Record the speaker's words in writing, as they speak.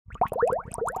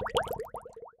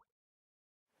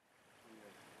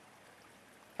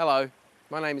Hello,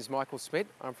 my name is Michael Smit.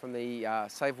 I'm from the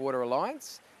Savewater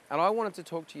Alliance, and I wanted to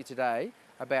talk to you today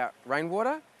about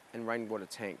rainwater and rainwater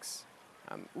tanks.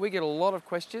 We get a lot of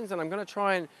questions, and I'm going to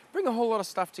try and bring a whole lot of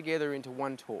stuff together into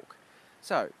one talk.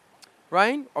 So,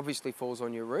 rain obviously falls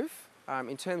on your roof.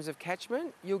 In terms of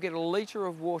catchment, you'll get a litre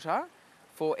of water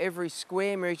for every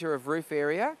square metre of roof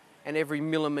area and every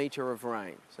millimetre of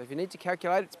rain. So if you need to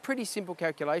calculate, it's a pretty simple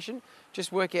calculation.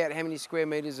 Just work out how many square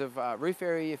metres of roof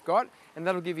area you've got, and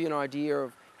that'll give you an idea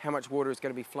of how much water is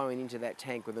going to be flowing into that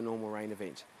tank with a normal rain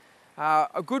event.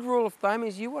 A good rule of thumb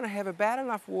is you want to have about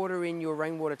enough water in your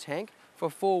rainwater tank for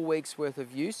 4 weeks worth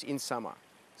of use in summer.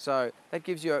 So that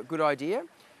gives you a good idea.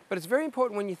 But it's very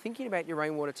important when you're thinking about your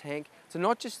rainwater tank to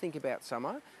not just think about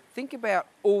summer, think about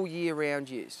all year round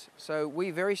use. So we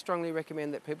very strongly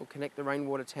recommend that people connect the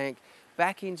rainwater tank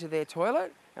back into their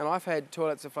toilet. And I've had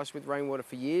toilets that flush with rainwater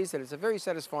for years, and it's a very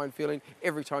satisfying feeling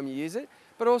every time you use it,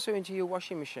 but also into your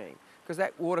washing machine, because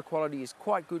that water quality is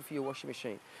quite good for your washing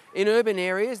machine. In urban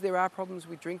areas, there are problems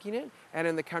with drinking it, and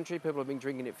in the country, people have been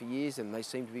drinking it for years, and they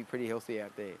seem to be pretty healthy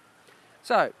out there.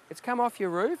 So it's come off your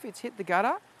roof, it's hit the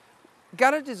gutter.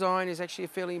 Gutter design is actually a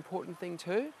fairly important thing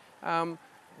too.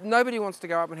 Nobody wants to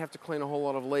go up and have to clean a whole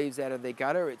lot of leaves out of their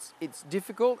gutter. It's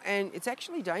difficult and it's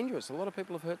actually dangerous. A lot of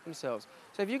people have hurt themselves.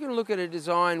 So if you can look at a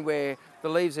design where the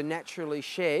leaves are naturally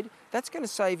shed, that's going to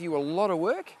save you a lot of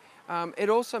work. It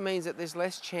also means that there's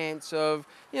less chance of,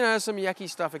 some yucky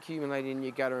stuff accumulating in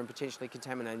your gutter and potentially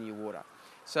contaminating your water.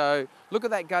 So look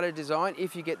at that gutter design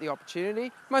if you get the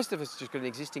opportunity. Most of us just got an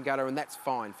existing gutter, and that's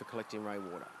fine for collecting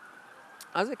rainwater.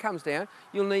 As it comes down,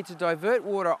 you'll need to divert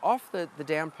water off the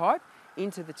downpipe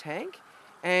into the tank,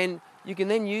 and you can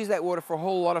then use that water for a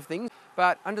whole lot of things,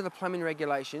 but under the plumbing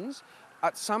regulations,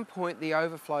 at some point the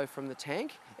overflow from the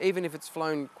tank, even if it's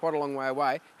flown quite a long way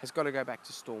away, has got to go back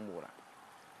to stormwater.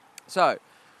 So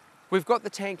we've got the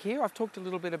tank here. I've talked a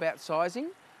little bit about sizing.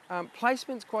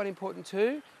 Placement's quite important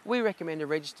too. We recommend a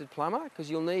registered plumber because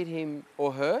you'll need him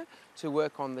or her to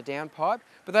work on the downpipe,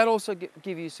 but that'll also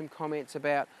give you some comments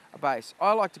about a base.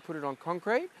 I like to put it on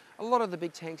concrete. A lot of the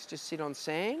big tanks just sit on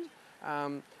sand.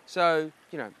 So,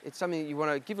 it's something that you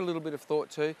want to give a little bit of thought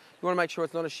to. You want to make sure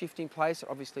it's not a shifting place.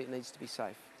 Obviously, it needs to be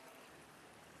safe.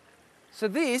 So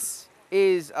this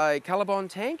is a ColourBond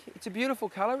tank. It's a beautiful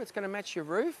colour. It's going to match your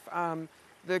roof.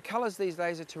 The colours these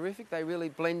days are terrific. They really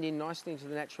blend in nicely into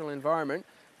the natural environment,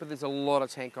 but there's a lot of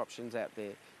tank options out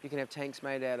there. You can have tanks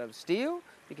made out of steel.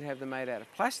 You can have them made out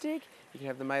of plastic. You can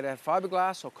have them made out of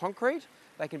fiberglass or concrete.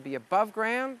 They can be above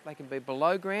ground. They can be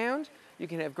below ground. You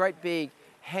can have great big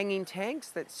hanging tanks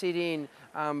that sit in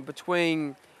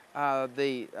between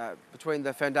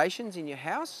the foundations in your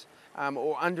house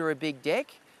or under a big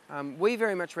deck. We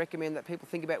very much recommend that people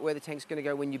think about where the tank's going to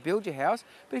go when you build your house,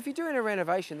 but if you're doing a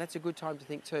renovation, that's a good time to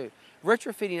think too.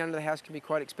 Retrofitting under the house can be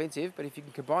quite expensive, but if you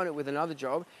can combine it with another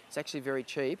job, it's actually very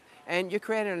cheap, and you're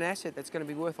creating an asset that's going to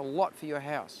be worth a lot for your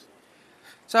house.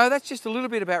 So that's just a little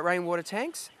bit about rainwater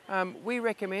tanks. We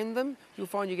recommend them. You'll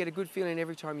find you get a good feeling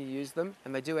every time you use them,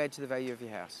 and they do add to the value of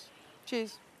your house.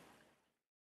 Cheers.